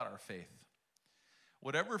faith.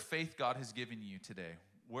 Whatever faith God has given you today,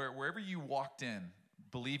 wherever you walked in,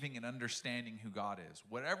 believing and understanding who God is,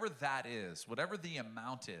 whatever that is, whatever the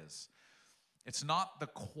amount is, it's not the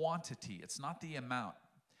quantity, it's not the amount.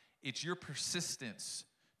 It's your persistence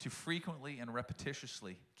to frequently and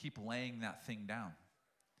repetitiously keep laying that thing down.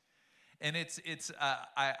 And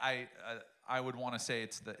I would want to say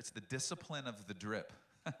it's the discipline of the drip.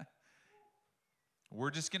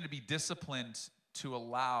 We're just going to be disciplined to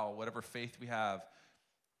allow whatever faith we have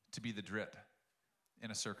to be the drip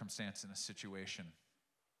in a circumstance, in a situation.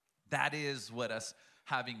 That is what us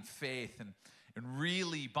having faith and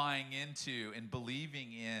really buying into and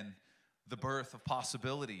believing in the birth of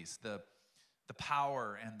possibilities, the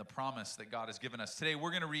power and the promise that God has given us. Today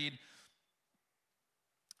we're going to read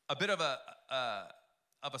a bit of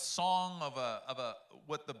a song of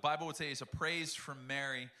what the Bible would say is a praise from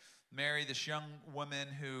Mary. Mary, this young woman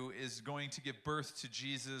who is going to give birth to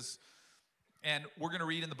Jesus. And we're going to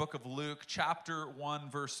read in the book of Luke, chapter 1,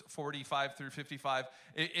 verse 45 through 55.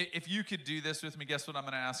 If you could do this with me, guess what I'm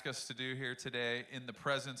going to ask us to do here today in the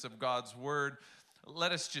presence of God's word?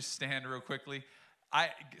 Let us just stand real quickly.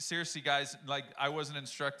 Seriously, guys, like I wasn't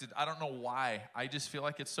instructed. I don't know why. I just feel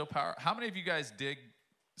like it's so powerful. How many of you guys dig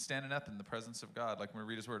standing up in the presence of God, like when we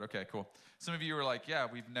read his word? Okay, cool. Some of you were like, yeah,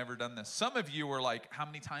 we've never done this. Some of you were like, how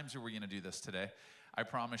many times are we going to do this today? I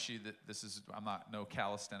promise you that no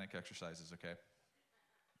calisthenic exercises, okay?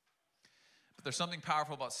 But there's something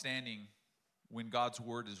powerful about standing when God's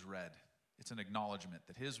word is read. It's an acknowledgement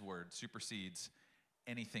that his word supersedes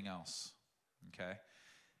anything else, okay?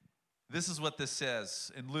 This is what this says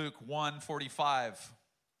in Luke 1:45.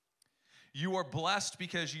 You are blessed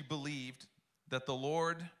because you believed that the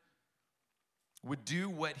Lord would do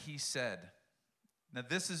what he said. Now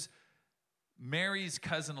this is Mary's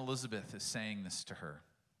cousin Elizabeth is saying this to her.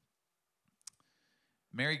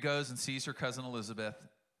 Mary goes and sees her cousin Elizabeth,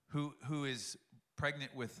 who is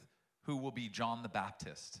pregnant with who will be John the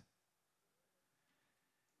Baptist.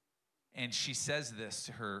 And she says this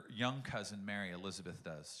to her young cousin Mary, Elizabeth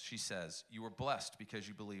does. She says, you were blessed because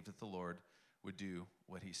you believed that the Lord would do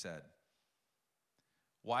what he said.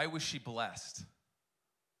 Why was she blessed?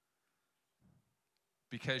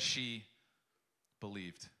 Because she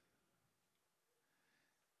believed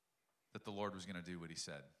that the Lord was going to do what he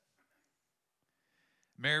said.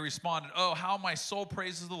 Mary responded, oh, how my soul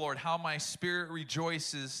praises the Lord, how my spirit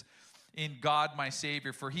rejoices in God my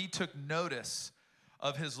Savior, for he took notice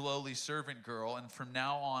of his lowly servant girl, and from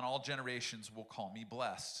now on all generations will call me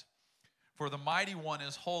blessed. For the mighty one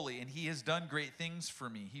is holy, and he has done great things for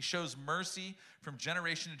me. He shows mercy from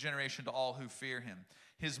generation to generation to all who fear him.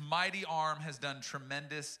 His mighty arm has done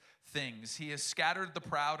tremendous things. He has scattered the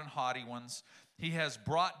proud and haughty ones. He has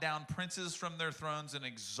brought down princes from their thrones and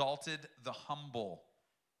exalted the humble.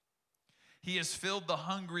 He has filled the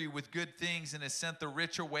hungry with good things and has sent the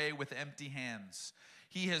rich away with empty hands.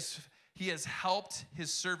 He has helped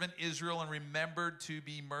his servant Israel and remembered to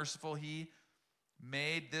be merciful. He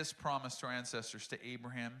made this promise to our ancestors, to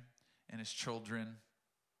Abraham and his children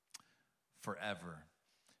forever.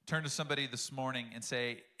 Turn to somebody this morning and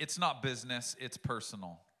say, it's not business, it's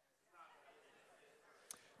personal.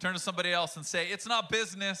 Turn to somebody else and say, it's not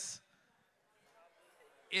business,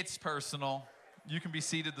 it's personal. You can be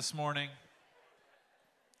seated this morning.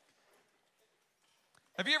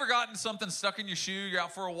 Have you ever gotten something stuck in your shoe? You're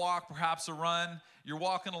out for a walk, perhaps a run. You're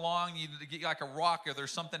walking along, you get like a rock or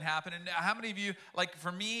there's something happening. How many of you, like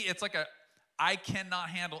for me, it's like I cannot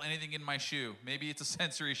handle anything in my shoe. Maybe it's a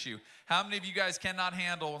sensory issue. How many of you guys cannot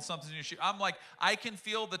handle when something's in your shoe? I'm like, I can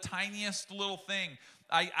feel the tiniest little thing.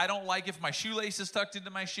 I don't like if my shoelace is tucked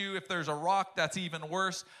into my shoe. If there's a rock, that's even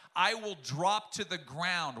worse. I will drop to the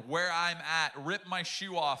ground where I'm at, rip my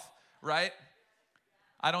shoe off, right?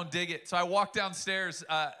 I don't dig it. So I walk downstairs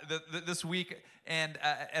this week, and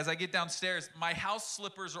as I get downstairs, my house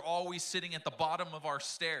slippers are always sitting at the bottom of our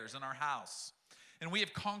stairs in our house. And we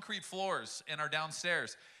have concrete floors in our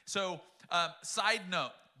downstairs. So, side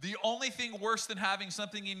note, the only thing worse than having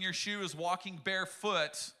something in your shoe is walking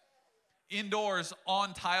barefoot indoors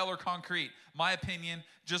on tile or concrete. My opinion,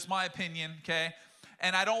 just my opinion, okay?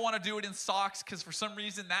 And I don't want to do it in socks because for some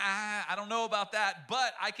reason, I don't know about that.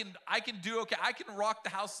 But I can do okay. I can rock the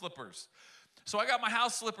house slippers. So I got my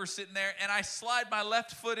house slipper sitting there, and I slide my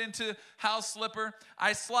left foot into house slipper.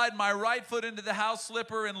 I slide my right foot into the house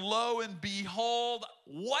slipper, and lo and behold,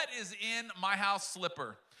 what is in my house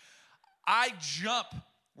slipper? I jump,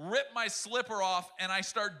 rip my slipper off, and I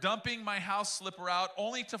start dumping my house slipper out,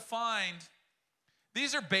 only to find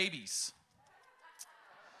these are babies.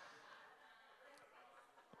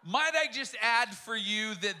 Might I just add for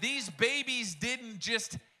you that these babies didn't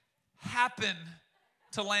just happen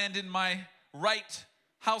to land in my right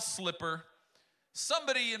house slipper,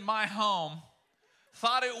 somebody in my home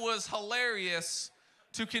thought it was hilarious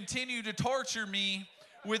to continue to torture me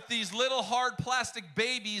with these little hard plastic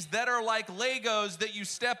babies that are like Legos that you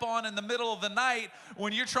step on in the middle of the night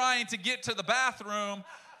when you're trying to get to the bathroom.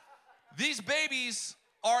 These babies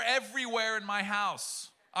are everywhere in my house.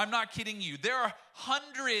 I'm not kidding you. There are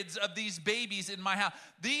hundreds of these babies in my house.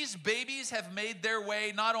 These babies have made their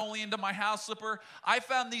way not only into my house slipper. I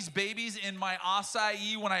found these babies in my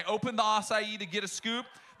acai. When I opened the acai to get a scoop,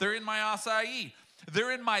 they're in my acai.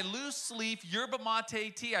 They're in my loose leaf yerba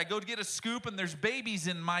mate tea. I go to get a scoop and there's babies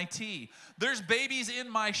in my tea. There's babies in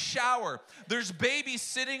my shower. There's babies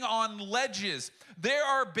sitting on ledges. There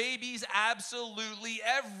are babies absolutely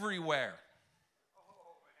everywhere.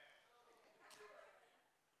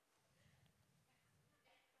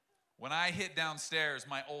 When I hit downstairs,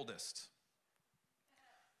 my oldest,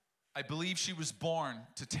 I believe she was born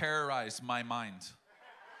to terrorize my mind.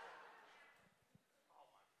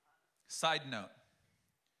 Side note,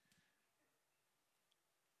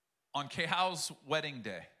 on Kehal's wedding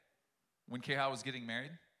day, when Kehal was getting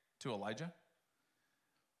married to Elijah,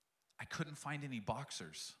 I couldn't find any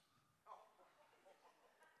boxers.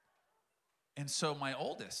 And so my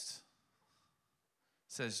oldest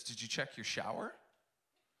says, "Did you check your shower?"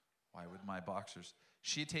 Why would my boxers?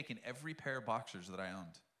 She had taken every pair of boxers that I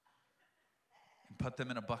owned and put them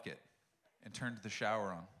in a bucket and turned the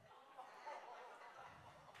shower on.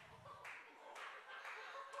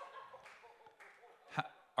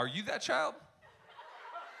 Are you that child?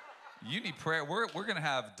 You need prayer. We're going to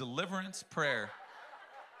have deliverance prayer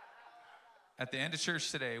at the end of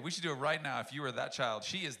church today. We should do it right now if you are that child.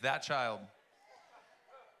 She is that child.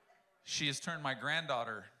 She has turned my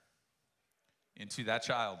granddaughter into that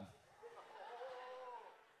child.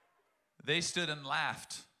 They stood and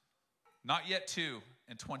laughed, not yet 2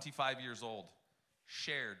 and 25 years old,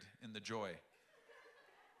 shared in the joy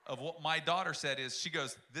of what my daughter said is, she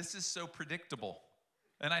goes, "This is so predictable."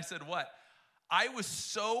 And I said, "What?" I was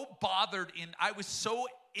so bothered, I was so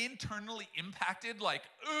internally impacted, like,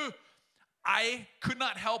 I could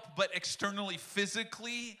not help but externally,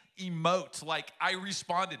 physically emote, like I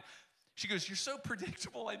responded. She goes, "You're so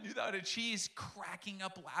predictable." I knew that. And she's cracking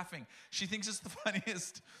up laughing. She thinks it's the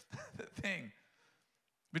funniest thing.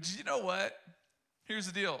 But you know what? Here's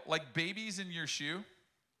the deal. Like babies in your shoe,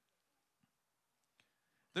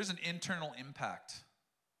 there's an internal impact,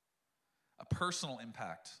 a personal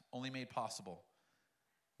impact only made possible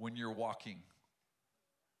when you're walking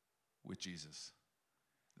with Jesus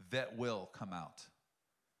that will come out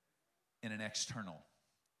in an external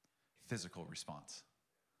physical response.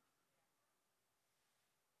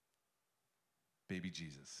 Baby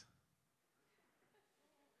Jesus.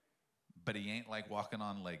 But he ain't like walking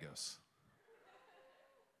on Legos.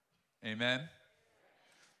 Amen?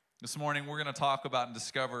 This morning we're going to talk about and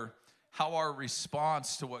discover how our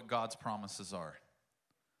response to what God's promises are.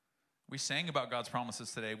 We sang about God's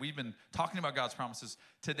promises today. We've been talking about God's promises.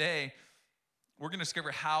 Today, we're going to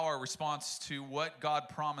discover how our response to what God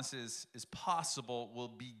promises is possible will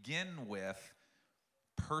begin with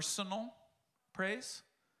personal praise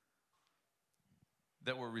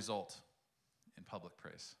that will result in public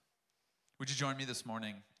praise. Would you join me this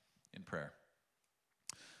morning in prayer?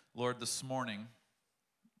 Lord, this morning,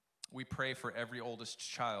 we pray for every oldest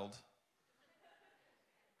child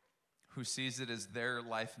who sees it as their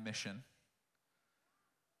life mission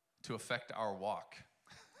to affect our walk.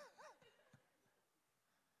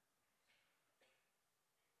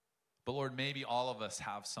 But Lord, maybe all of us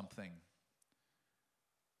have something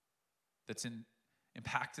that's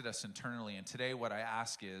impacted us internally. And today what I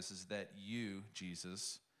ask is that you,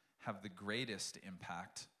 Jesus, have the greatest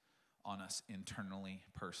impact on us internally,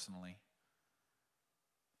 personally,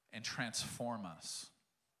 and transform us.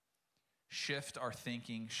 Shift our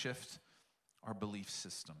thinking, shift our belief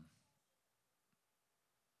system.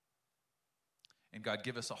 And God,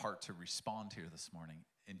 give us a heart to respond here this morning.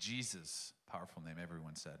 In Jesus' powerful name,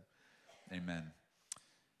 everyone said, amen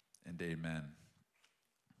and amen.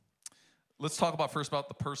 Let's talk about first about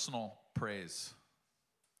the personal praise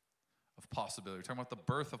of possibility. We're talking about the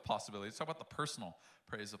birth of possibility. Let's talk about the personal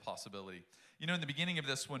praise of possibility. You know, in the beginning of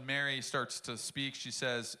this, when Mary starts to speak, she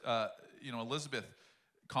says, Elizabeth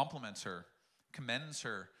compliments her, commends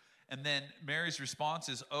her. And then Mary's response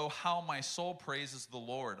is, "Oh, how my soul praises the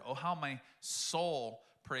Lord. Oh, how my soul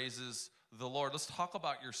praises the Lord." Let's talk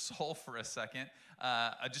about your soul for a second.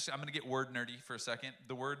 I'm going to get word nerdy for a second.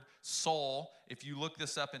 The word soul, if you look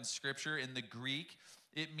this up in Scripture, in the Greek,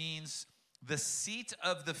 it means the seat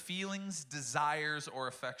of the feelings, desires, or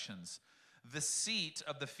affections. the seat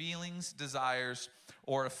of the feelings, desires,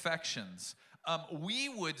 or affections. We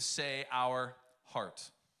would say our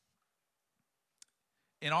heart.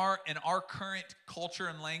 In our current culture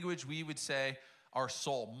and language, we would say our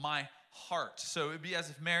soul, my heart. So it would be as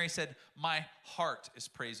if Mary said, my heart is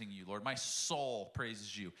praising you, Lord. My soul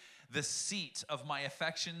praises you. The seat of my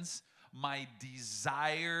affections, my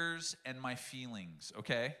desires, and my feelings,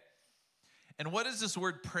 okay? And what does this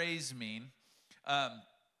word praise mean?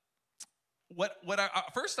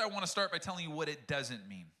 First, I want to start by telling you what it doesn't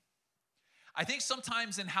mean. I think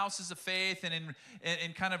sometimes in houses of faith and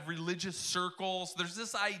in kind of religious circles, there's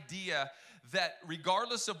this idea that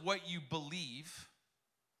regardless of what you believe,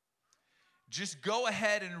 just go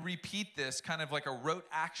ahead and repeat this kind of like a rote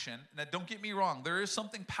action. Now, don't get me wrong. There is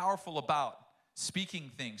something powerful about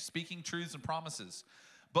speaking things, speaking truths and promises.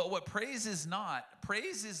 But what praise is not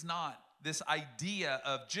this idea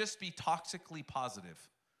of just be toxically positive.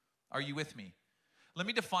 Are you with me? Let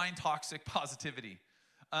me define toxic positivity.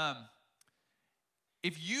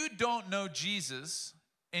 If you don't know Jesus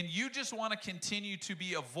and you just want to continue to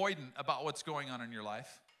be avoidant about what's going on in your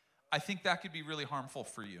life, I think that could be really harmful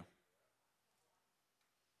for you.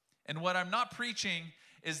 And what I'm not preaching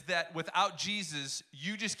is that without Jesus,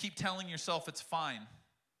 you just keep telling yourself it's fine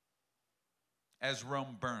as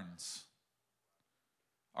Rome burns.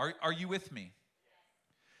 Are you with me?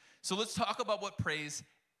 So let's talk about what praise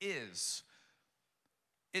is.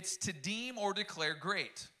 It's to deem or declare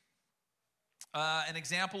great. An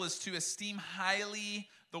example is to esteem highly.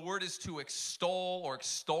 The word is to extol or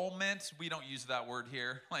extolment. We don't use that word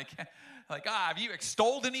here. Like, have you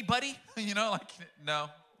extolled anybody? No,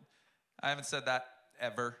 I haven't said that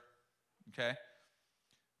ever. Okay?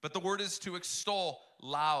 But the word is to extol,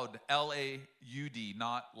 loud, L-A-U-D,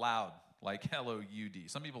 not loud, like L-O-U-D.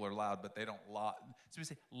 Some people are loud, but they don't laud. So we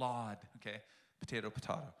say laud, okay? Potato.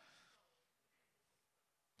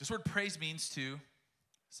 This word praise means to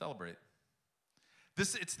celebrate.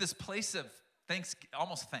 It's this place of thanks,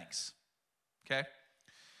 almost thanks, okay?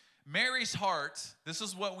 Mary's heart, this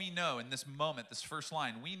is what we know in this moment, this first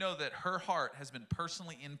line. We know that her heart has been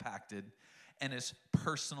personally impacted and is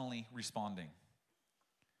personally responding.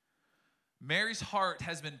 Mary's heart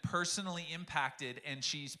has been personally impacted and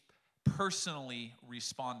she's personally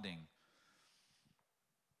responding.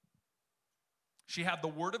 She had the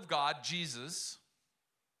Word of God, Jesus.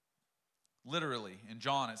 Literally, in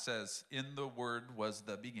John it says, in the Word was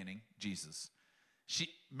the beginning, Jesus.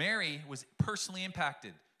 Mary was personally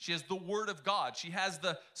impacted. She has the Word of God. She has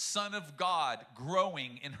the Son of God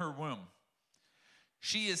growing in her womb.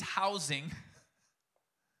 She is housing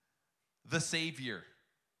the Savior.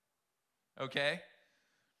 Okay?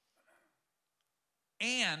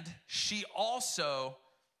 And she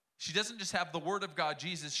doesn't just have the Word of God,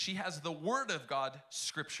 Jesus, she has the Word of God,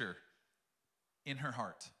 Scripture, in her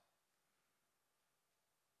heart.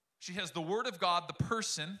 She has the Word of God, the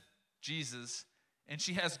person, Jesus, and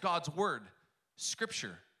she has God's Word,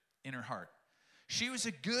 Scripture, in her heart. She was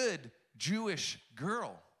a good Jewish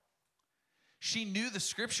girl. She knew the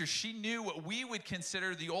Scripture. She knew what we would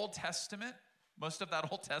consider the Old Testament, most of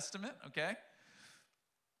that Old Testament, okay?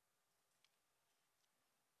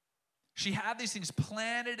 She had these things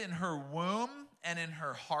planted in her womb and in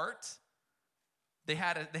her heart. They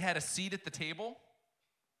had a seat at the table.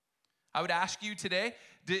 I would ask you today,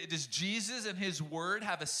 does Jesus and his word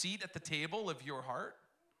have a seat at the table of your heart?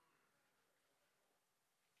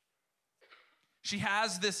 She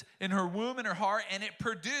has this in her womb and her heart, and it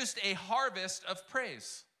produced a harvest of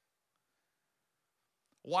praise.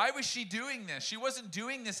 Why was she doing this? She wasn't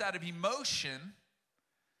doing this out of emotion.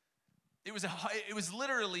 It was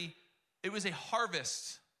a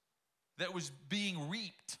harvest that was being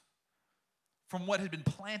reaped from what had been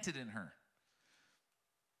planted in her.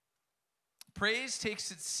 Praise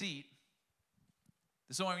takes its seat.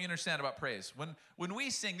 This is what we understand about praise. When we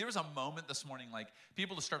sing, there was a moment this morning, like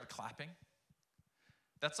people just started clapping.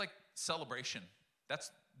 That's like celebration.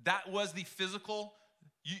 That was the physical.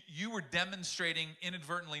 You were demonstrating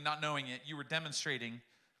inadvertently, not knowing it. You were demonstrating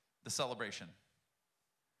the celebration.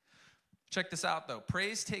 Check this out, though.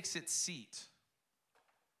 Praise takes its seat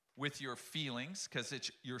with your feelings, because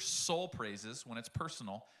it's your soul praises when it's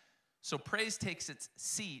personal. So praise takes its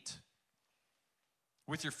seat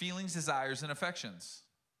with your feelings, desires, and affections.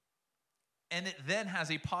 And it then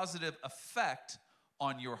has a positive effect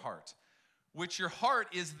on your heart, which your heart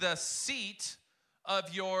is the seat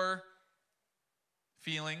of your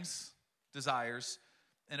feelings, desires,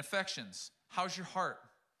 and affections. How's your heart?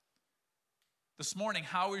 This morning,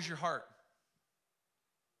 how is your heart?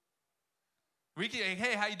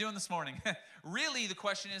 Hey, how you doing this morning? Really, the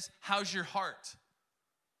question is, how's your heart?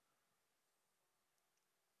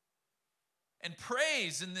 And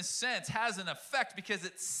praise, in this sense, has an effect because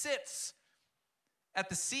it sits at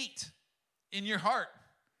the seat in your heart.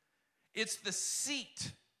 It's the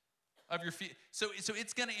seat of your feet. So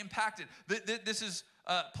it's going to impact it. This is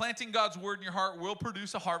planting God's word in your heart will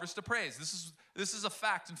produce a harvest of praise. This is a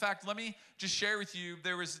fact. In fact, let me just share with you,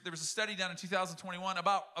 there was a study done in 2021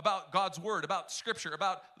 about God's word, about Scripture,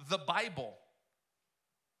 about the Bible.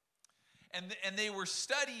 And they were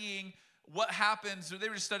studying what happens. They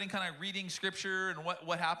were just studying kind of reading Scripture and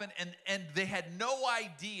what happened. And they had no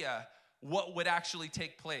idea what would actually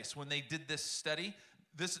take place when they did this study.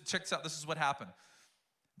 Check this out. This is what happened.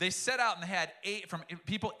 They set out and they had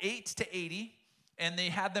people 8 to 80, and they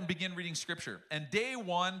had them begin reading Scripture. And day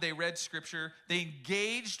one, they read Scripture. They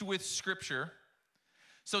engaged with Scripture.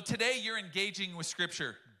 So today, you're engaging with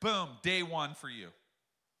Scripture. Boom, day one for you.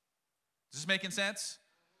 Is this making sense?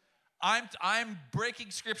 I'm breaking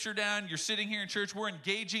Scripture down. You're sitting here in church. We're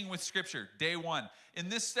engaging with Scripture, day one. In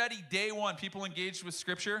this study, day one, people engaged with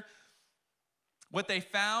Scripture. What they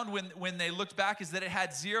found when they looked back is that it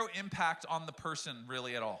had zero impact on the person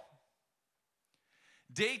really at all.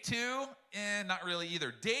 Day two, not really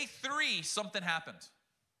either. Day three, something happened.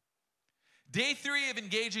 Day three of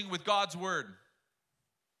engaging with God's word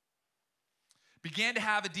began to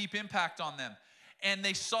have a deep impact on them. And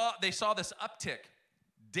they saw this uptick.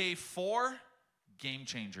 Day four, game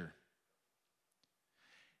changer.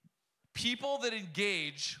 People that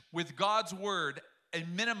engage with God's word a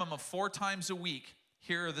minimum of 4 times a week,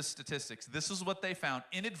 here are the statistics. This is what they found.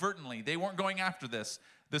 Inadvertently, they weren't going after this.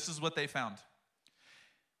 This is what they found.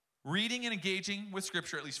 Reading and engaging with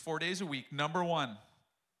Scripture at least 4 days a week. Number one,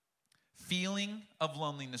 feeling of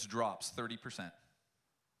loneliness drops 30%.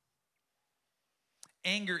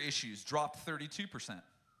 Anger issues drop 32%.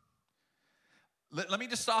 Let me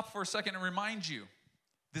just stop for a second and remind you,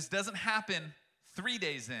 this doesn't happen 3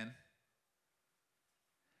 days in.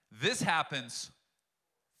 This happens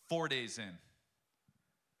 4 days in.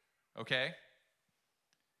 Okay?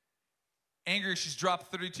 Anger issues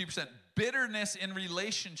drop 32%. Bitterness in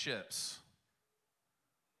relationships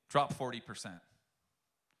drop 40%.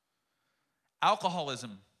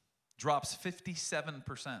 Alcoholism drops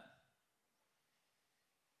 57%.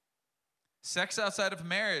 Sex outside of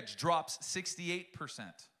marriage drops 68%.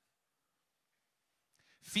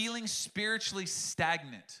 Feeling spiritually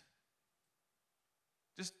stagnant,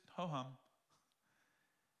 just ho-hum,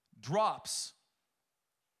 drops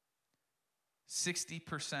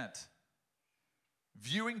 60%.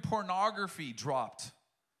 Viewing pornography dropped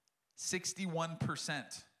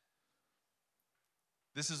 61%.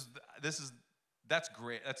 That's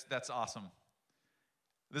great. That's awesome.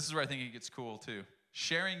 This is where I think it gets cool too.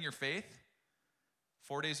 Sharing your faith,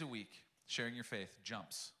 4 days a week, sharing your faith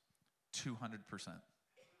jumps 200%.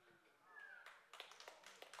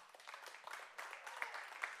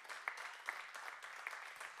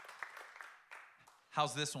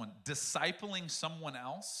 How's this one? Discipling someone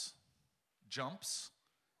else jumps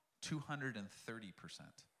 230%.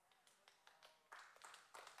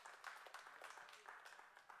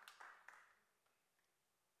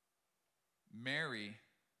 Mary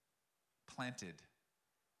planted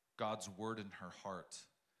God's word in her heart,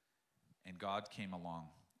 and God came along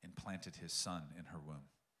and planted his son in her womb.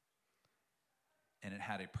 And it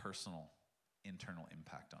had a personal, internal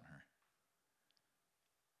impact on her.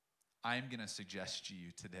 I'm going to suggest to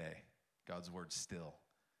you today, God's word still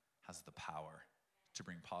has the power to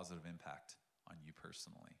bring positive impact on you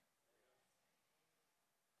personally.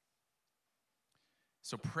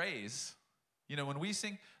 So praise, when we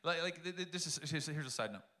sing, here's a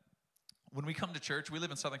side note. When we come to church, we live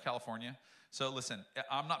in Southern California. So listen,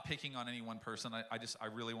 I'm not picking on any one person. I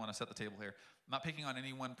really want to set the table here. I'm not picking on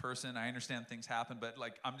any one person. I understand things happen, but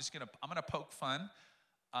I'm gonna poke fun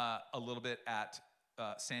a little bit at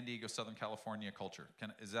San Diego, Southern California culture.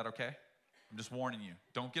 Is that okay? I'm just warning you.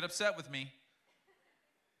 Don't get upset with me,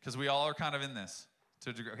 because we all are kind of in this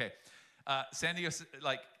to a degree. Okay. San Diego,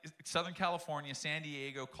 Southern California, San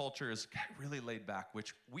Diego culture is really laid back,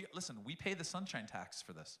 which we pay the sunshine tax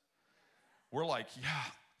for this. We're like, yeah,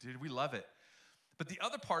 dude, we love it. But the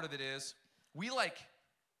other part of it is we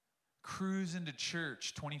cruise into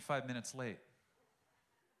church 25 minutes late.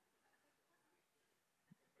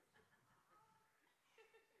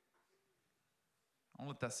 I'll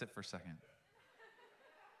let that sit for a second.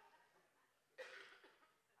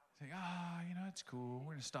 Say, it's cool.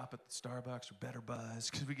 We're going to stop at the Starbucks or Better Buzz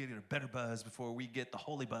because we get a better buzz before we get the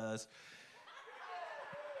holy buzz.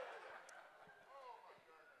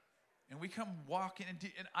 And we come walking,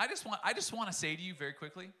 and I just want to say to you very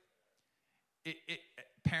quickly,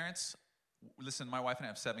 parents, listen, my wife and I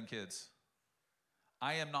have 7 kids.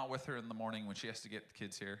 I am not with her in the morning when she has to get the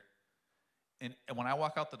kids here. And when I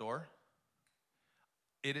walk out the door,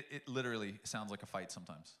 it literally sounds like a fight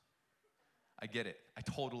sometimes. I get it. I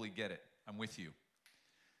totally get it. I'm with you.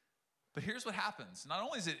 But here's what happens. Not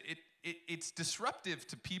only is it's disruptive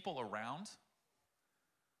to people around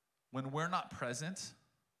when we're not present,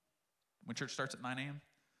 when church starts at 9 a.m.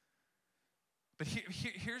 But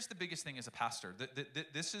here's the biggest thing as a pastor.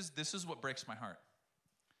 This is what breaks my heart.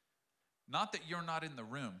 Not that you're not in the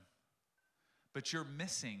room, but you're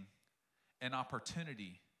missing an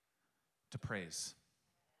opportunity to praise.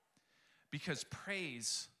 Because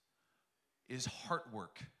praise is heart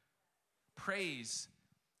work. Praise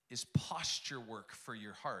is posture work for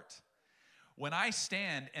your heart. When I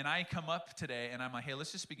stand and I come up today and I'm like, hey,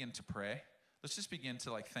 let's just begin to pray. Let's just begin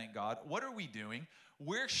to thank God. What are we doing?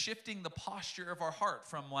 We're shifting the posture of our heart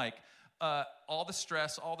from all the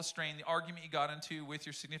stress, all the strain, the argument you got into with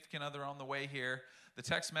your significant other on the way here, the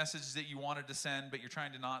text messages that you wanted to send but you're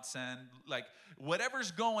trying to not send,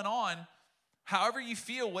 whatever's going on, however you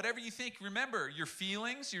feel, whatever you think, remember, your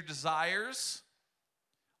feelings, your desires,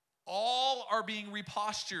 all are being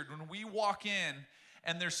repostured when we walk in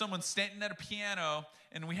and there's someone standing at a piano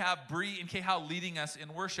and we have Bree and Kehal leading us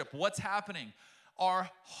in worship. What's happening? Our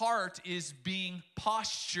heart is being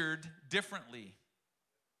postured differently.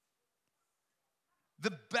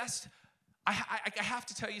 The best, I have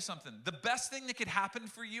to tell you something. The best thing that could happen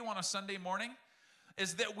for you on a Sunday morning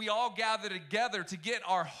is that we all gather together to get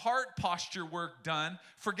our heart posture work done.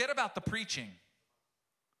 Forget about the preaching.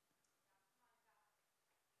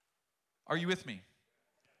 Are you with me?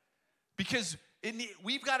 Because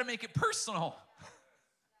we've got to make it personal.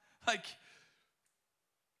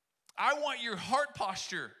 I want your heart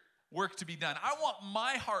posture work to be done. I want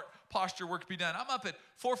my heart posture work to be done. I'm up at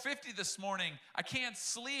 4:50 this morning. I can't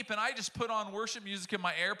sleep, and I just put on worship music in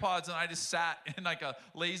my AirPods, and I just sat in like a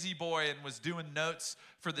lazy boy and was doing notes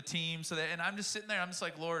for the team. And I'm just sitting there. I'm just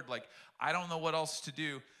like, Lord, I don't know what else to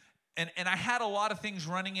do. And I had a lot of things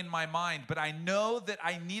running in my mind, but I know that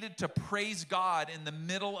I needed to praise God in the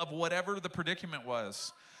middle of whatever the predicament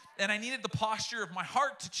was. And I needed the posture of my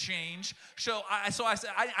heart to change. So I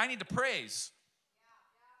said, I need to praise.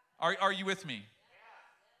 Are you with me?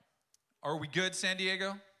 Are we good, San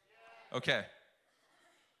Diego? Okay.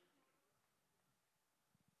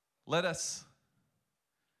 Let us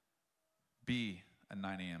be a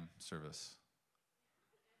 9 a.m. service.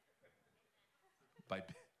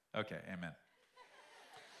 Okay, amen.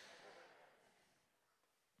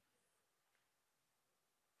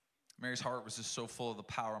 Mary's heart was just so full of the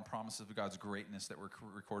power and promises of God's greatness that were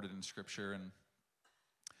recorded in Scripture. And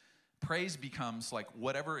praise becomes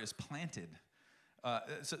whatever is planted.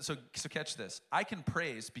 So catch this. I can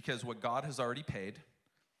praise because what God has already paid,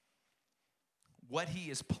 what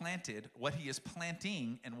he is planted, what he is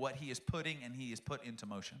planting, and what he is putting and he is put into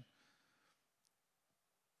motion.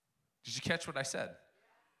 Did you catch what I said?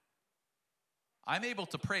 I'm able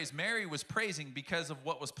to praise. Mary was praising because of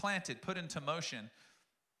what was planted, put into motion.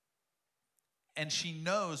 And she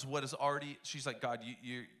knows what is already, she's like, God,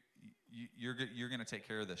 you're going to take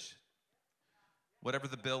care of this. Whatever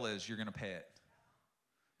the bill is, you're going to pay it.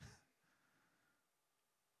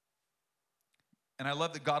 And I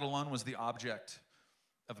love that God alone was the object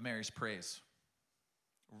of Mary's praise,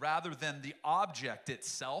 rather than the object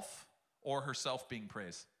itself or herself being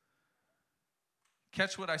praised.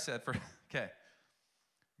 Catch what I said okay.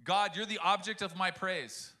 God, you're the object of my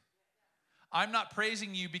praise. I'm not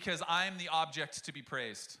praising you because I'm the object to be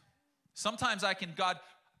praised. Sometimes I can, God,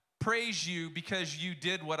 praise you because you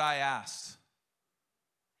did what I asked.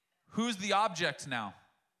 Who's the object now?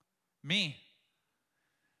 Me.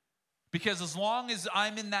 Because as long as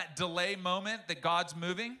I'm in that delay moment that God's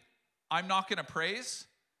moving, I'm not going to praise.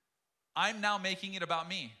 I'm now making it about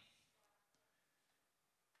me.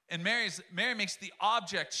 And Mary makes the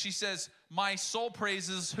object. She says, my soul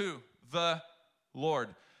praises who? The Lord.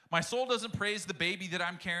 My soul doesn't praise the baby that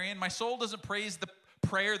I'm carrying. My soul doesn't praise the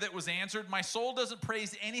prayer that was answered. My soul doesn't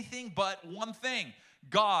praise anything but one thing,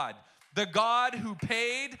 God. The God who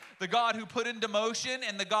paid, the God who put into motion,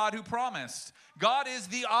 and the God who promised. God is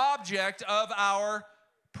the object of our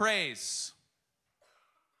praise.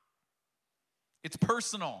 It's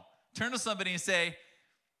personal. Turn to somebody and say,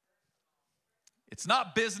 it's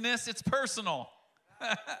not business, it's personal.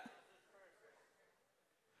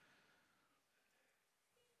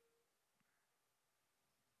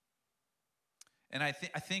 And I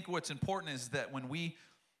think what's important is that when we,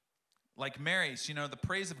 like Mary's, the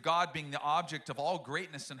praise of God being the object of all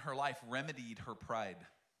greatness in her life remedied her pride.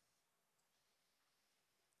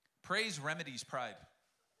 Praise remedies pride.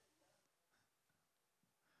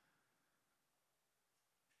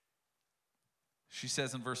 She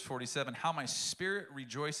says in verse 47, how my spirit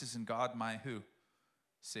rejoices in God, my who?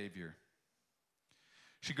 Savior.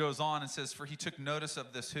 She goes on and says, for he took notice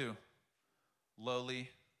of this who? Lowly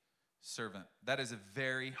servant. That is a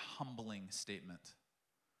very humbling statement.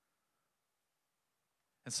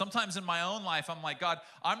 And sometimes in my own life, I'm like, God,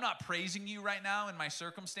 I'm not praising you right now in my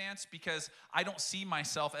circumstance because I don't see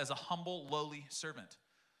myself as a humble, lowly servant.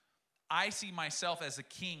 I see myself as a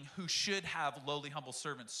king who should have lowly, humble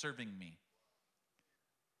servants serving me.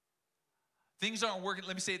 Things aren't working,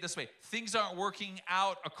 let me say it this way. Things aren't working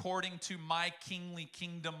out according to my kingly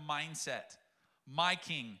kingdom mindset. My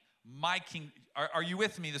king. Are you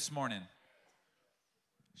with me this morning?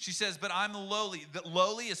 She says, but I'm lowly. The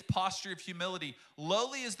lowly is posture of humility.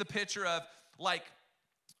 Lowly is the picture of, like,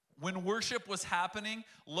 when worship was happening,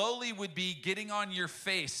 lowly would be getting on your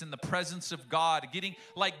face in the presence of God,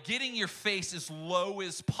 getting your face as low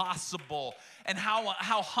as possible, and how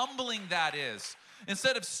humbling that is.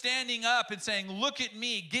 Instead of standing up and saying, look at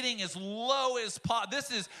me, getting as low as possible.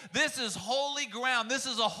 This is holy ground. This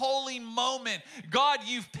is a holy moment. God,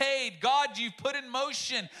 you've paid. God, you've put in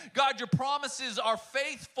motion. God, your promises are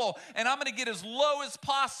faithful, and I'm going to get as low as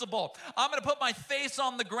possible. I'm going to put my face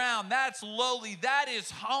on the ground. That's lowly. That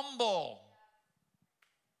is humble.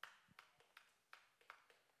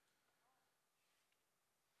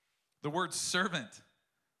 The word servant,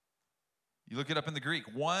 you look it up in the Greek,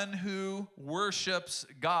 one who worships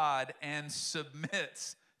God and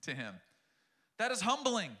submits to him. That is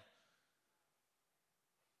humbling.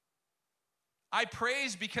 I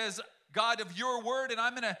praise because, God, of your word, and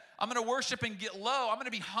I'm gonna worship and get low. I'm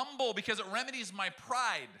gonna be humble because it remedies my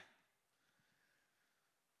pride.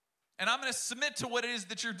 And I'm gonna submit to what it is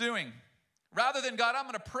that you're doing. Rather than, God, I'm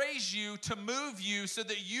gonna praise you to move you so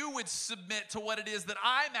that you would submit to what it is that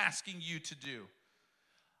I'm asking you to do.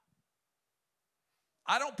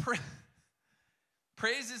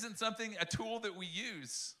 Praise isn't a tool that we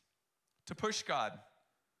use to push God.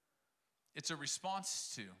 It's a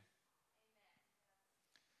response to.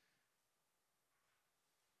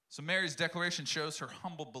 So Mary's declaration shows her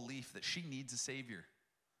humble belief that she needs a Savior.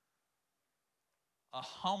 A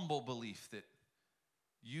humble belief that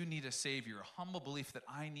you need a Savior. A humble belief that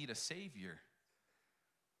I need a Savior.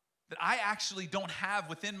 That I actually don't have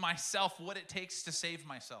within myself what it takes to save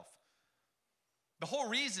myself. The whole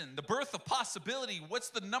reason, the birth of possibility,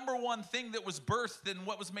 what's the number one thing that was birthed and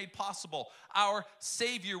what was made possible? Our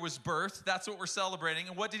Savior was birthed. That's what we're celebrating.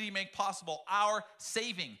 And what did he make possible? Our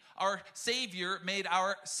saving. Our Savior made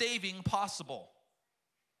our saving possible.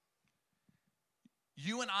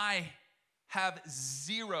 You and I have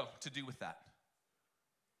zero to do with that.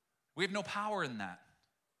 We have no power in that.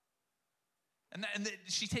 And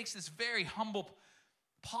she takes this very humble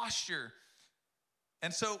posture.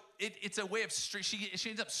 And so it's a way of, she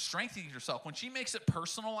ends up strengthening herself. When she makes it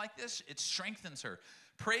personal like this, it strengthens her.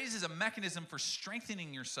 Praise is a mechanism for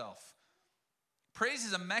strengthening yourself. Praise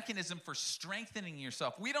is a mechanism for strengthening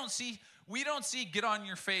yourself. We don't see get on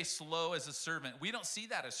your face low as a servant. We don't see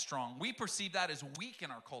that as strong. We perceive that as weak in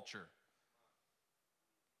our culture.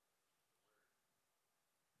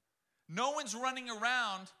 No one's running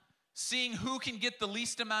around seeing who can get the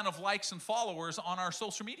least amount of likes and followers on our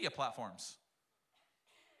social media platforms.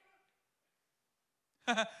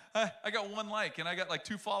 I got 1 like and I got like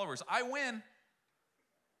 2 followers. I win.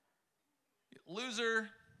 Loser.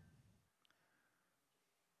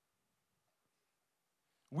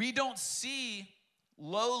 We don't see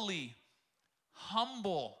lowly,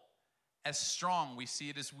 humble as strong. We see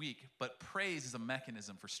it as weak. But praise is a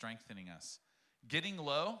mechanism for strengthening us. Getting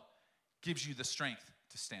low gives you the strength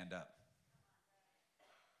to stand up.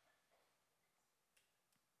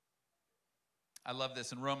 I love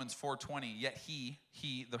this in Romans 4:20. Yet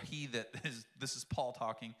this is Paul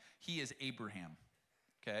talking. He is Abraham.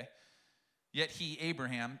 Okay? Yet he,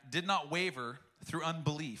 Abraham, did not waver through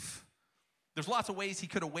unbelief. There's lots of ways he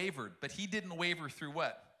could have wavered, but he didn't waver through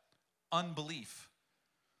what? Unbelief.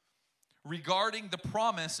 Regarding the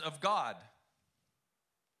promise of God.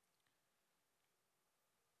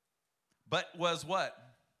 But was what?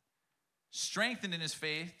 Strengthened in his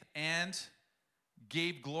faith and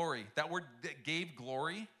gave glory. That word that gave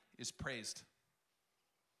glory is praised.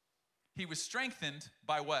 He was strengthened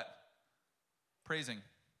by what? Praising.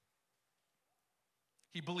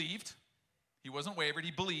 He believed. He wasn't wavered.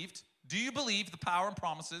 He believed. Do you believe the power and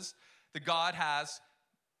promises that God has,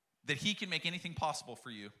 that he can make anything possible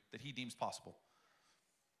for you that he deems possible?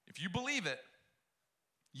 If you believe it,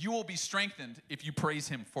 you will be strengthened if you praise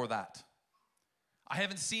him for that. I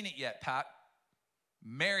haven't seen it yet, Pat.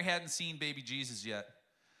 Mary hadn't seen baby Jesus yet.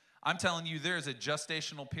 I'm telling you, there is a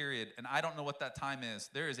gestational period, and I don't know what that time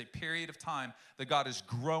is. There is a period of time that God is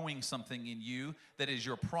growing something in you that is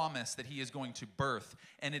your promise that he is going to birth.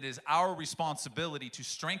 And it is our responsibility to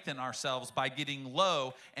strengthen ourselves by getting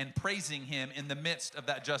low and praising him in the midst of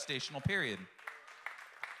that gestational period.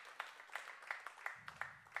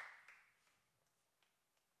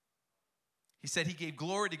 He said he gave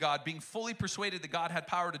glory to God, being fully persuaded that God had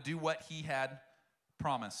power to do what he had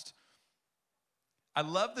promised. I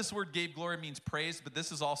love this word gave glory means praise, but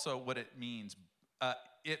this is also what it means.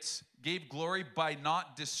 It's gave glory by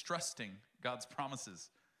not distrusting God's promises.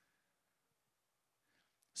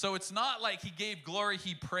 So it's not like he gave glory,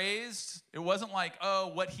 he praised. It wasn't like,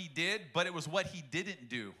 oh, what he did, but it was what he didn't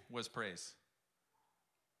do was praise.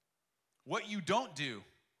 What you don't do,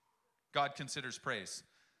 God considers praise.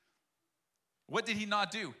 What did he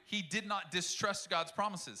not do? He did not distrust God's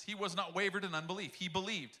promises. He was not wavered in unbelief. He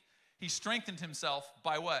believed. He strengthened himself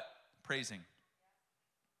by what? Praising.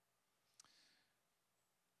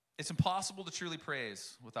 It's impossible to truly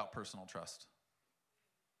praise without personal trust.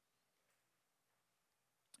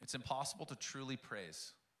 It's impossible to truly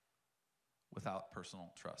praise without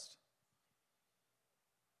personal trust.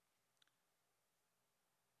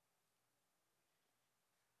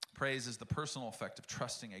 Praise is the personal effect of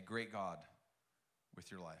trusting a great God with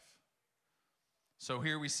your life. So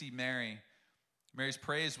here we see Mary. Mary's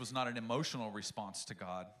praise was not an emotional response to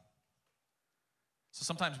God. So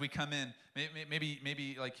sometimes we come in,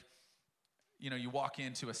 maybe like, you walk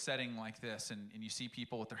into a setting like this and you see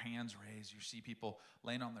people with their hands raised. You see people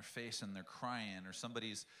laying on their face and they're crying, or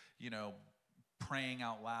somebody's, praying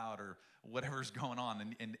out loud, or whatever's going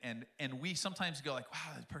on. And we sometimes go like,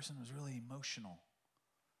 wow, that person was really emotional.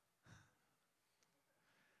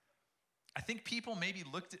 I think people maybe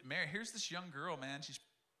looked at Mary. Here's this young girl, man. She's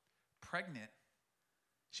pregnant.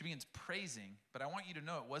 She begins praising, but I want you to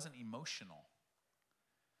know it wasn't emotional.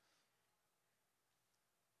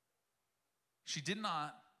 She did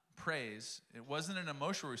not praise. It wasn't an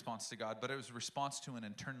emotional response to God, but it was a response to an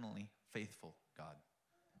eternally faithful God.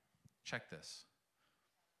 Check this.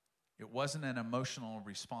 It wasn't an emotional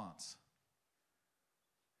response.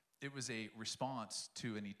 It was a response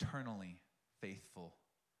to an eternally faithful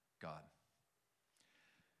God.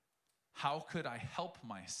 How could I help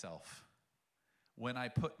myself when I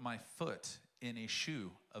put my foot in a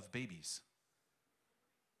shoe of babies,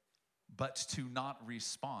 but to not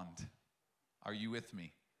respond? Are you with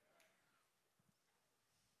me?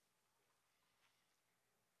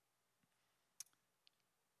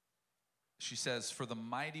 She says, for the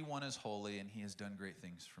mighty one is holy, and he has done great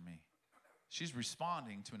things for me. She's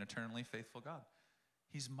responding to an eternally faithful God.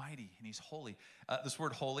 He's mighty and he's holy. This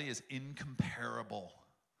word holy is incomparable.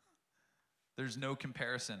 There's no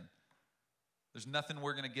comparison. There's nothing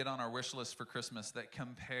we're going to get on our wish list for Christmas that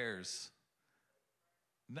compares.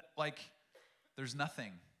 There's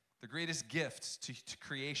nothing. The greatest gift to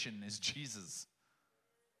creation is Jesus.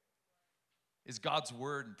 Is God's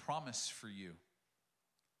word and promise for you.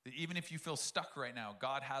 That even if you feel stuck right now,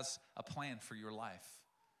 God has a plan for your life.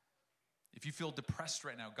 If you feel depressed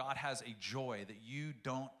right now, God has a joy that you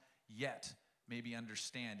don't yet maybe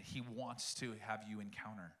understand. He wants to have you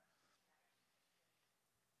encounter.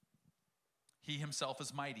 He himself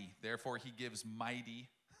is mighty, therefore he gives mighty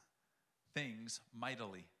things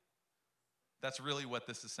mightily. That's really what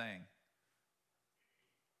this is saying.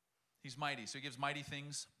 He's mighty, so he gives mighty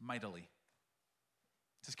things mightily.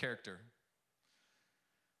 It's his character.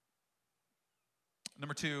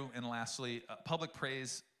 Number two, and lastly, public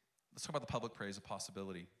praise. Let's talk about the public praise of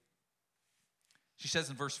possibility. She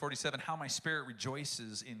says in verse 47, how my spirit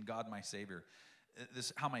rejoices in God my Savior.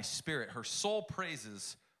 How my spirit, her soul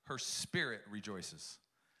praises, her spirit rejoices.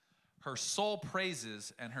 Her soul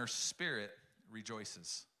praises and her spirit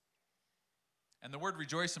rejoices. And the word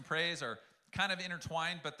rejoice and praise are kind of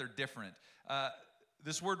intertwined, but they're different.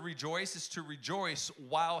 This word rejoice is to rejoice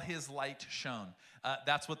while his light shone.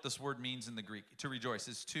 That's what this word means in the Greek. To rejoice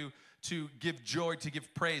is to give joy, to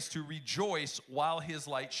give praise, to rejoice while his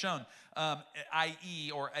light shone.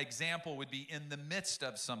 I.e., or example would be in the midst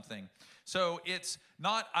of something. So it's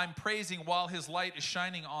not I'm praising while his light is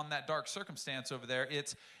shining on that dark circumstance over there.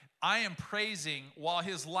 It's I am praising while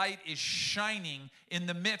his light is shining in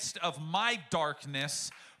the midst of my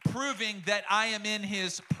darkness, proving that I am in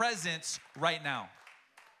his presence right now.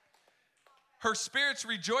 Her spirit's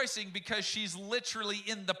rejoicing because she's literally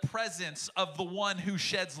in the presence of the one who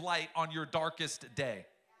sheds light on your darkest day.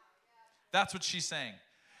 That's what she's saying.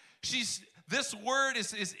 This word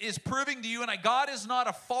is proving to you and I, God is not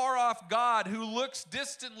a far-off God who looks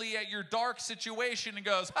distantly at your dark situation and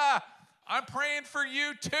goes, I'm praying for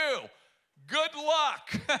you too. Good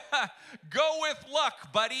luck. Go with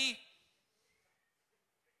luck, buddy.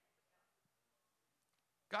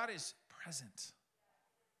 God is present.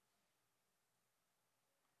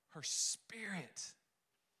 Her spirit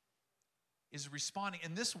is responding.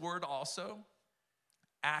 And this word also,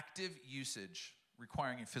 active usage,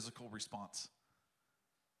 requiring a physical response.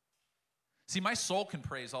 See, my soul can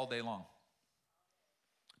praise all day long.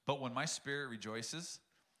 But when my spirit rejoices,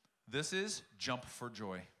 this is jump for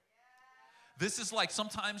joy. This is like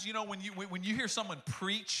sometimes, you know, when you hear someone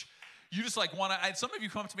preach, you just like want to, some of you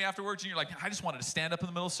come up to me afterwards and you're like, I just wanted to stand up in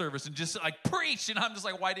the middle of service and just like preach. And I'm just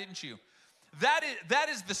like, why didn't you? That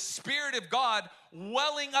is the Spirit of God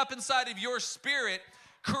welling up inside of your spirit,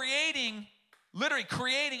 literally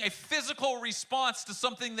creating a physical response to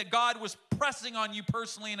something that God was pressing on you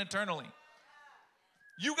personally and eternally.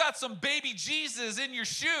 You got some baby Jesus in your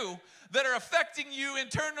shoe that are affecting you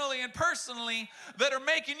internally and personally, that are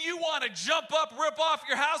making you want to jump up, rip off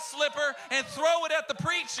your house slipper, and throw it at the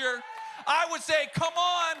preacher. I would say, come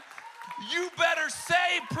on, you better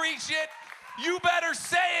say, preach it. You better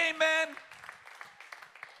say amen.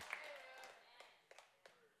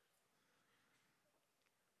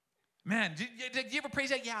 Man, did you ever praise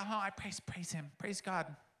that? Yeah, I praise him. Praise God.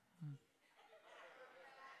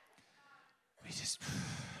 We just...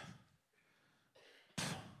 I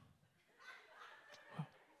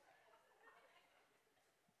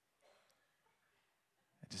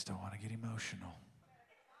just don't want to get emotional.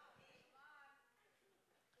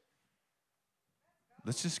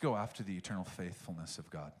 Let's just go after the eternal faithfulness of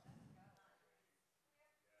God.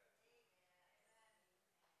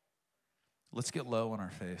 Let's get low on our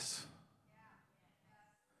face.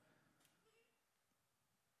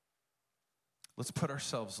 Let's put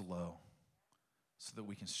ourselves low so that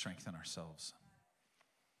we can strengthen ourselves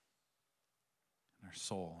and our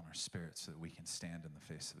soul and our spirit so that we can stand in the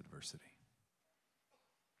face of adversity.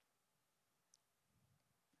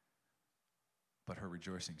 But her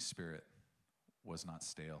rejoicing spirit was not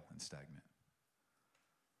stale and stagnant.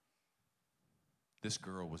 This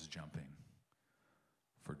girl was jumping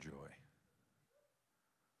for joy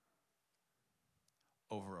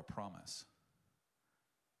over a promise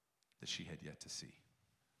that she had yet to see.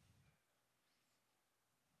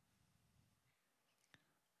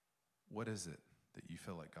 What is it that you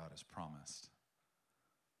feel like God has promised?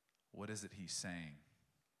 What is it he's saying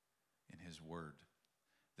in his word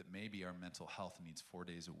that maybe our mental health needs 4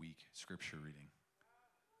 days a week scripture reading?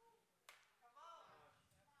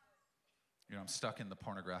 You know, I'm stuck in the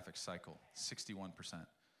pornographic cycle, 61%.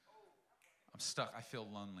 I'm stuck, I feel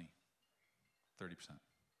lonely, 30%.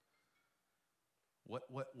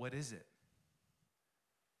 What is it?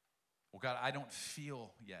 Well, God, I don't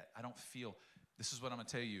feel yet. I don't feel. This is what I'm going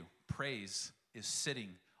to tell you. Praise is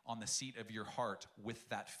sitting on the seat of your heart with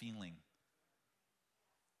that feeling.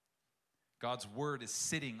 God's word is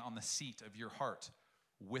sitting on the seat of your heart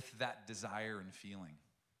with that desire and feeling.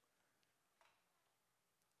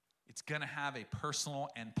 It's going to have a personal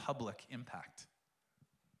and public impact.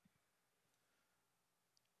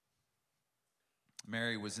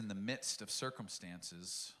 Mary was in the midst of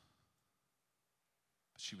circumstances,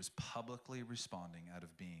 but she was publicly responding out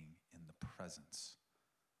of being in the presence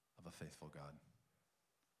of a faithful God.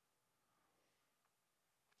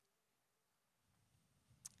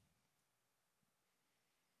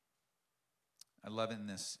 I love in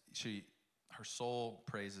this, her soul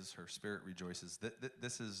praises, her spirit rejoices.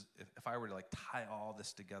 This is, if I were to like tie all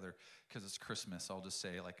this together, because it's Christmas, I'll just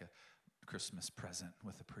say like a Christmas present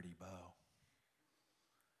with a pretty bow.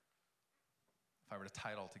 If I were to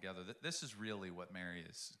tie it all together, this is really what Mary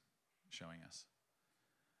is showing us.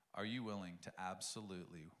 Are you willing to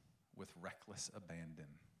absolutely, with reckless abandon,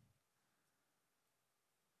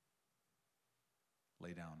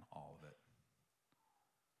 lay down all of it?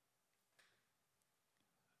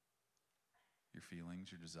 Your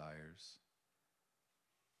feelings, your desires,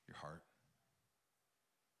 your heart,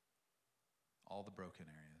 all the broken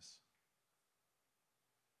areas,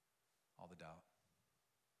 all the doubt.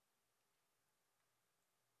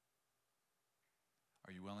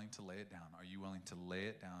 Are you willing to lay it down? Are you willing to lay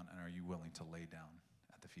it down? And are you willing to lay down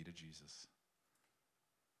at the feet of Jesus?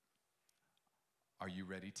 Are you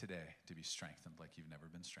ready today to be strengthened like you've never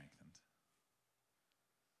been strengthened?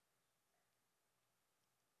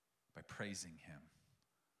 By praising him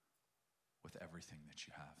with everything that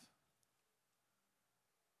you have.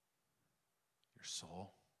 Your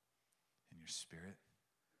soul and your spirit,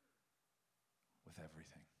 with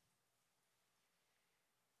everything.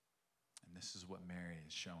 And this is what Mary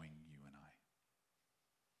is showing you and I.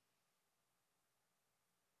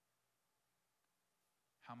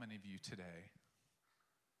 How many of you today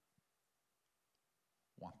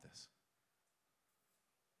want this?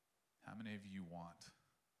 How many of you want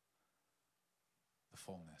the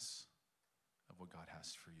fullness of what God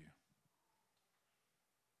has for you?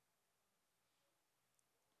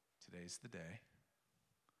 Today's the day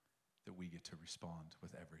that we get to respond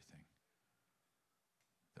with everything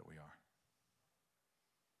that we are.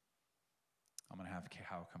 I'm going to have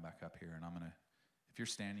Kyle come back up here, and I'm going to, if you're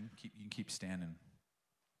standing, you can keep standing.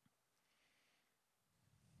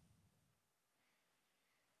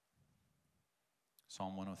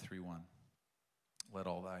 Psalm 103:1. Let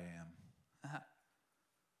all that I am.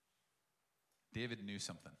 David knew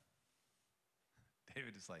something.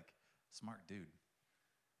 David is like, smart dude.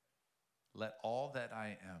 Let all that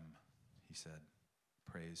I am, he said,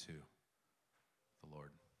 praise who? The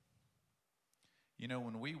Lord. You know,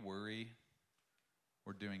 when we worry,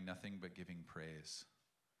 we're doing nothing but giving praise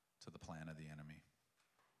to the plan of the enemy.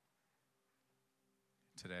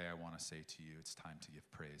 Today, I want to say to you, it's time to give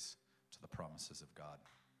praise to the promises of God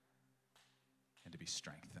and to be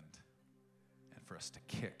strengthened and for us to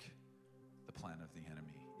kick the plan of the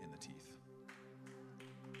enemy in the teeth.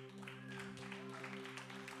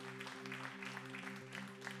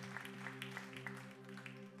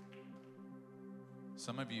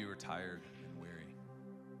 Some of you are tired and weary.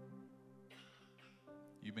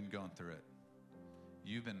 You've been going through it.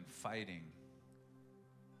 You've been fighting.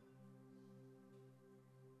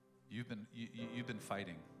 You've been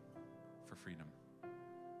fighting for freedom.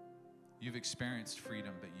 You've experienced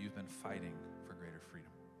freedom, but you've been fighting for greater freedom.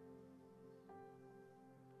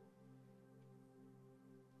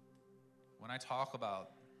 When I talk about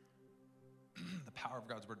the power of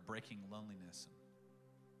God's word breaking loneliness and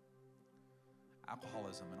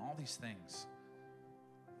alcoholism and all these things,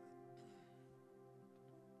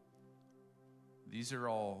 these are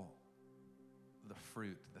all the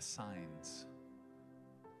fruit, the signs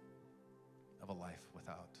of a life without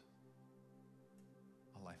God.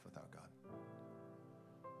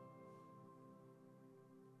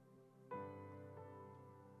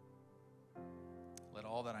 Let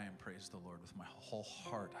all that I am praise the Lord. With my whole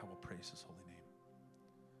heart I will praise his holy name.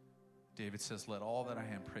 David says, let all that I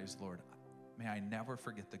am praise the Lord. May I never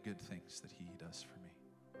forget the good things that he does for me.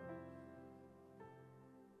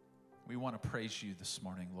 We want to praise you this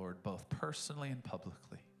morning, Lord, both personally and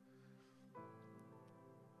publicly.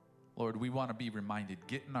 Lord, we want to be reminded,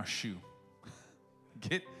 get in our shoe.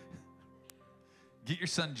 Get your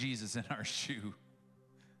son Jesus in our shoe.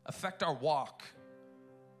 Affect our walk.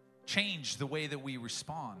 Change the way that we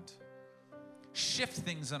respond. Shift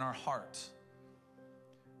things in our heart.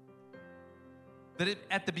 That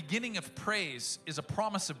at the beginning of praise is a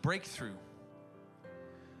promise of breakthrough.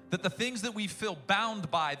 That the things that we feel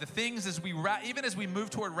bound by, the things even as we move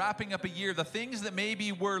toward wrapping up a year, the things that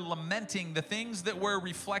maybe we're lamenting, the things that we're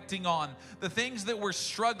reflecting on, the things that we're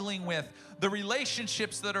struggling with, the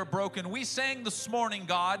relationships that are broken. We sang this morning,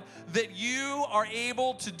 God, that you are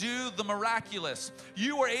able to do the miraculous.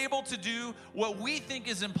 You are able to do what we think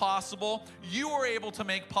is impossible. You are able to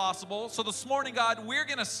make possible. So this morning, God, we're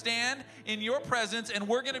going to stand in your presence and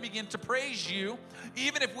we're going to begin to praise you,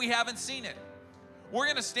 even if we haven't seen it. We're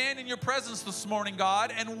going to stand in your presence this morning,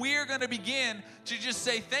 God, and we're going to begin to just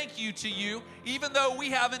say thank you to you, even though we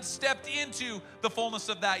haven't stepped into the fullness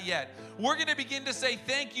of that yet. We're going to begin to say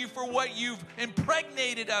thank you for what you've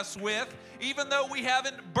impregnated us with, even though we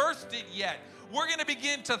haven't birthed it yet. We're going to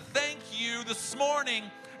begin to thank you this morning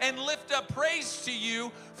and lift up praise to you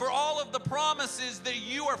for all of the promises that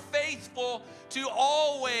you are faithful to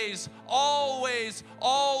always, always,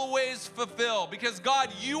 always fulfill. Because God,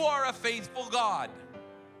 you are a faithful God.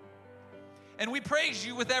 And we praise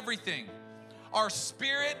you with everything. Our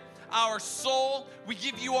spirit, our soul, we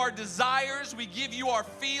give you our desires, we give you our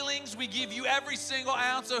feelings, we give you every single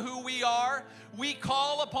ounce of who we are. We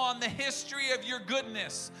call upon the history of your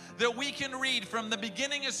goodness that we can read from the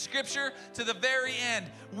beginning of Scripture to the very end.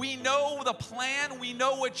 We know the plan, we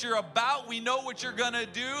know what you're about, we know what you're going to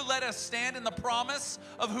do. Let us stand in the promise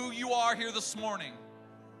of who you are here this morning.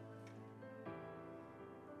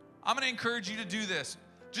 I'm going to encourage you to do this.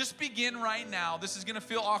 Just begin right now. This is going to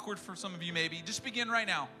feel awkward for some of you maybe. Just begin right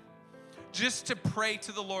now. Just to pray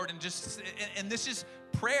to the Lord and this is,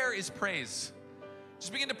 prayer is praise.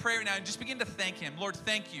 Just begin to pray right now and just begin to thank him. Lord,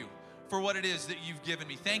 thank you for what it is that you've given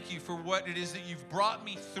me. Thank you for what it is that you've brought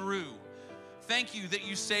me through. Thank you that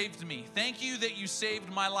you saved me. Thank you that you saved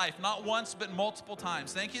my life, not once, but multiple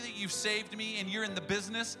times. Thank you that you've saved me and you're in the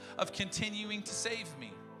business of continuing to save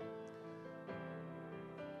me.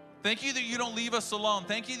 Thank you that you don't leave us alone.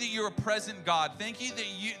 Thank you that you're a present God. Thank you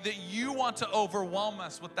that you want to overwhelm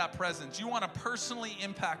us with that presence. You want to personally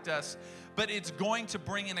impact us, but it's going to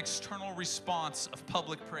bring an external response of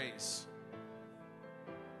public praise.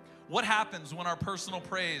 What happens when our personal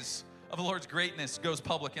praise of the Lord's greatness goes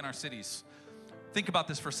public in our cities? Think about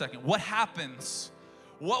this for a second. What happens?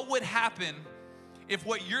 What would happen if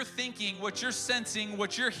what you're thinking, what you're sensing,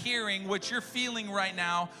 what you're hearing, what you're feeling right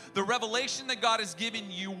now, the revelation that God has given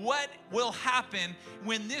you, what will happen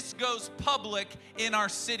when this goes public in our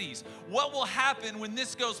cities? What will happen when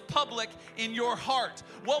this goes public in your heart?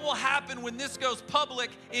 What will happen when this goes public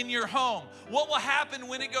in your home? What will happen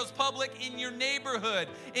when it goes public in your neighborhood,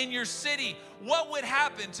 in your city? What would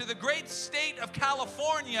happen to the great state of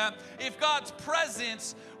California if God's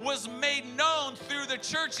presence was made known through the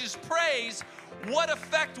church's praise? What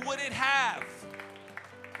effect would it have?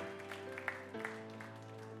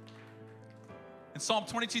 In Psalm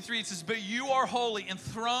 22:3 it says, "But you are holy,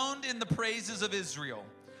 enthroned in the praises of Israel.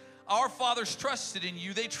 Our fathers trusted in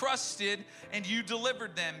you. They trusted and you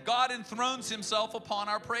delivered them." God enthrones himself upon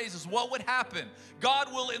our praises. What would happen?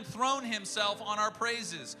 God will enthrone himself on our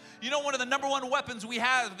praises. You know, one of the number one weapons we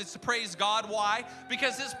have is to praise God. Why?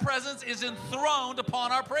 Because his presence is enthroned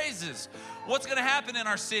upon our praises. What's going to happen in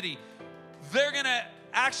our city? They're going to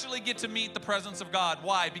actually get to meet the presence of God.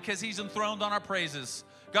 Why? Because he's enthroned on our praises.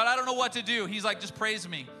 God, I don't know what to do. He's like, just praise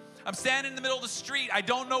me. I'm standing in the middle of the street. I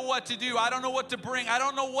don't know what to do. I don't know what to bring. I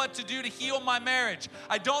don't know what to do to heal my marriage.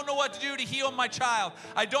 I don't know what to do to heal my child.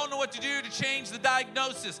 I don't know what to do to change the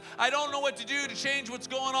diagnosis. I don't know what to do to change what's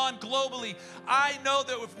going on globally. I know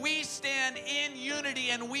that if we stand in unity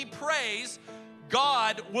and we praise,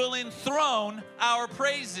 God will enthrone our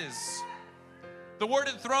praises. The word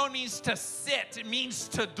enthrone means to sit. It means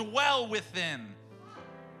to dwell within.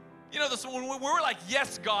 You know, when we're like,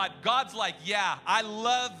 yes, God, God's like, yeah, I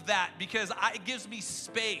love that because it gives me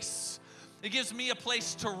space. It gives me a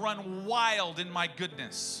place to run wild in my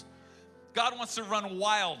goodness. God wants to run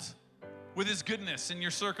wild with his goodness in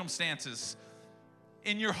your circumstances,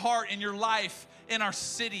 in your heart, in your life, in our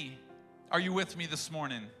city. Are you with me this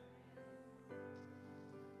morning?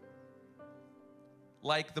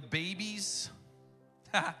 Like the babies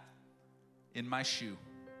in my shoe.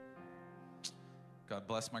 God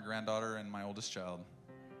bless my granddaughter and my oldest child.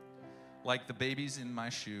 Like the babies in my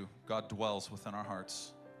shoe, God dwells within our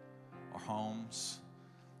hearts, our homes,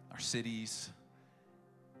 our cities,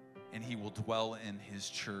 and he will dwell in his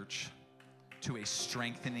church to a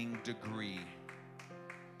strengthening degree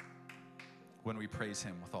when we praise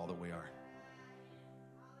him with all that we are.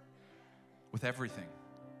 With everything.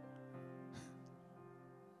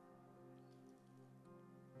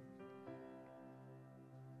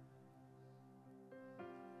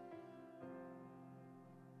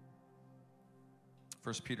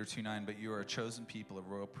 1 Peter 2:9, "But you are a chosen people, a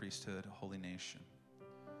royal priesthood, a holy nation,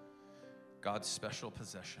 God's special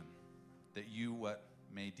possession, that you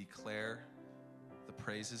may declare the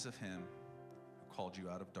praises of him who called you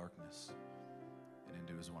out of darkness and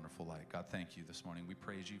into his wonderful light." God, thank you this morning. We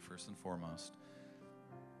praise you first and foremost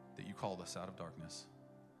that you called us out of darkness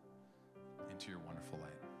into your wonderful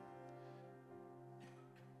light.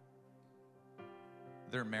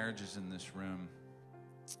 There are marriages in this room,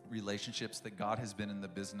 relationships that God has been in the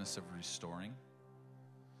business of restoring.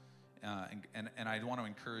 And I want to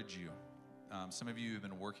encourage you. Some of you have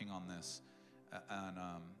been working on this. And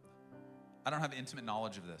I don't have intimate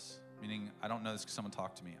knowledge of this, meaning I don't know this because someone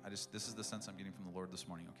talked to me. This is the sense I'm getting from the Lord this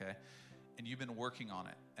morning, okay? And you've been working on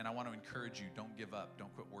it. And I want to encourage you, don't give up.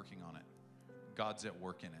 Don't quit working on it. God's at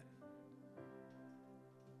work in it.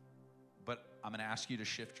 But I'm going to ask you to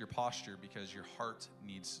shift your posture because your heart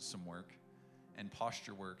needs some work. And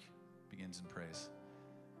posture work begins in praise.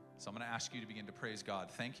 So I'm going to ask you to begin to praise God.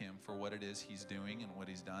 Thank him for what it is he's doing and what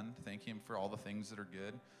he's done. Thank him for all the things that are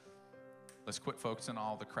good. Let's quit focusing on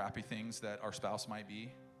all the crappy things that our spouse might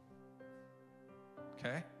be.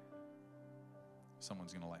 Okay?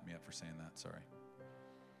 Someone's going to light me up for saying that. Sorry.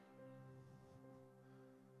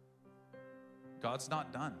 God's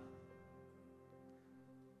not done.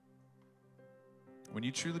 When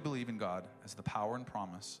you truly believe in God as the power and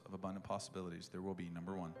promise of abundant possibilities, there will be,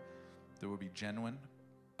 number one, there will be genuine,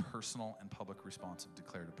 personal, and public response of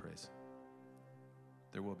declarative praise.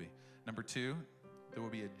 There will be. Number two, there will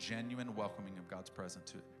be a genuine welcoming of God's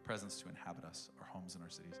presence to inhabit us, our homes and our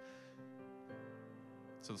cities.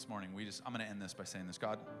 So this morning, I'm going to end this by saying this.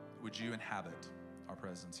 God, would you inhabit our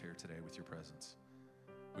presence here today with your presence?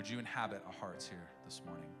 Would you inhabit our hearts here this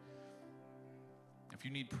morning? If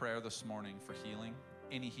you need prayer this morning for healing,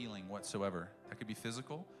 any healing whatsoever, that could be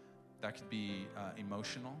physical, That could be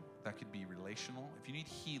emotional. That could be relational. If you need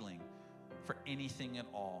healing for anything at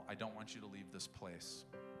all, I don't want you to leave this place.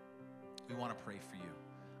 We want to pray for you.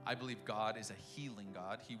 I believe God is a healing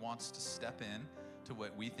God. He wants to step in to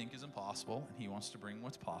what we think is impossible, and he wants to bring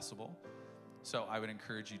what's possible. So I would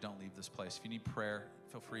encourage you, don't leave this place. If you need prayer,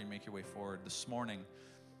 feel free to make your way forward. This morning,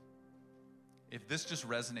 if this just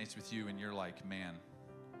resonates with you and you're like, man,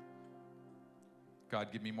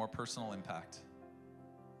 God, give me more personal impact.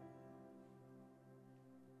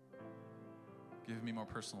 Give me more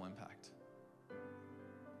personal impact.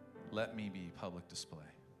 Let me be public display.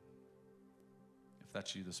 If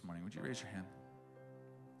that's you this morning, would you raise your hand?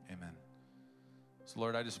 Amen. So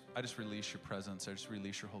Lord, I just release your presence. I just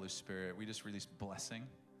release your Holy Spirit. We just release blessing.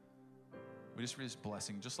 We just release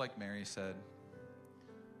blessing, just like Mary said.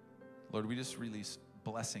 Lord, we just release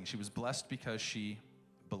blessing. She was blessed because she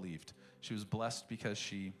believed. She was blessed because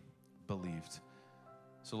she believed.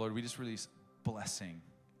 So Lord, we just release blessing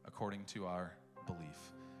according to our belief.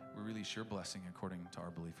 We release your blessing according to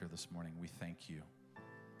our belief here this morning. We thank you.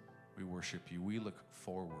 We worship you. We look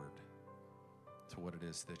forward to what it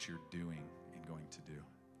is that you're doing and going to do.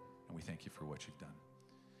 And we thank you for what you've done.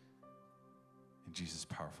 In Jesus'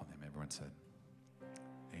 powerful name, everyone said,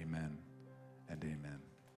 amen.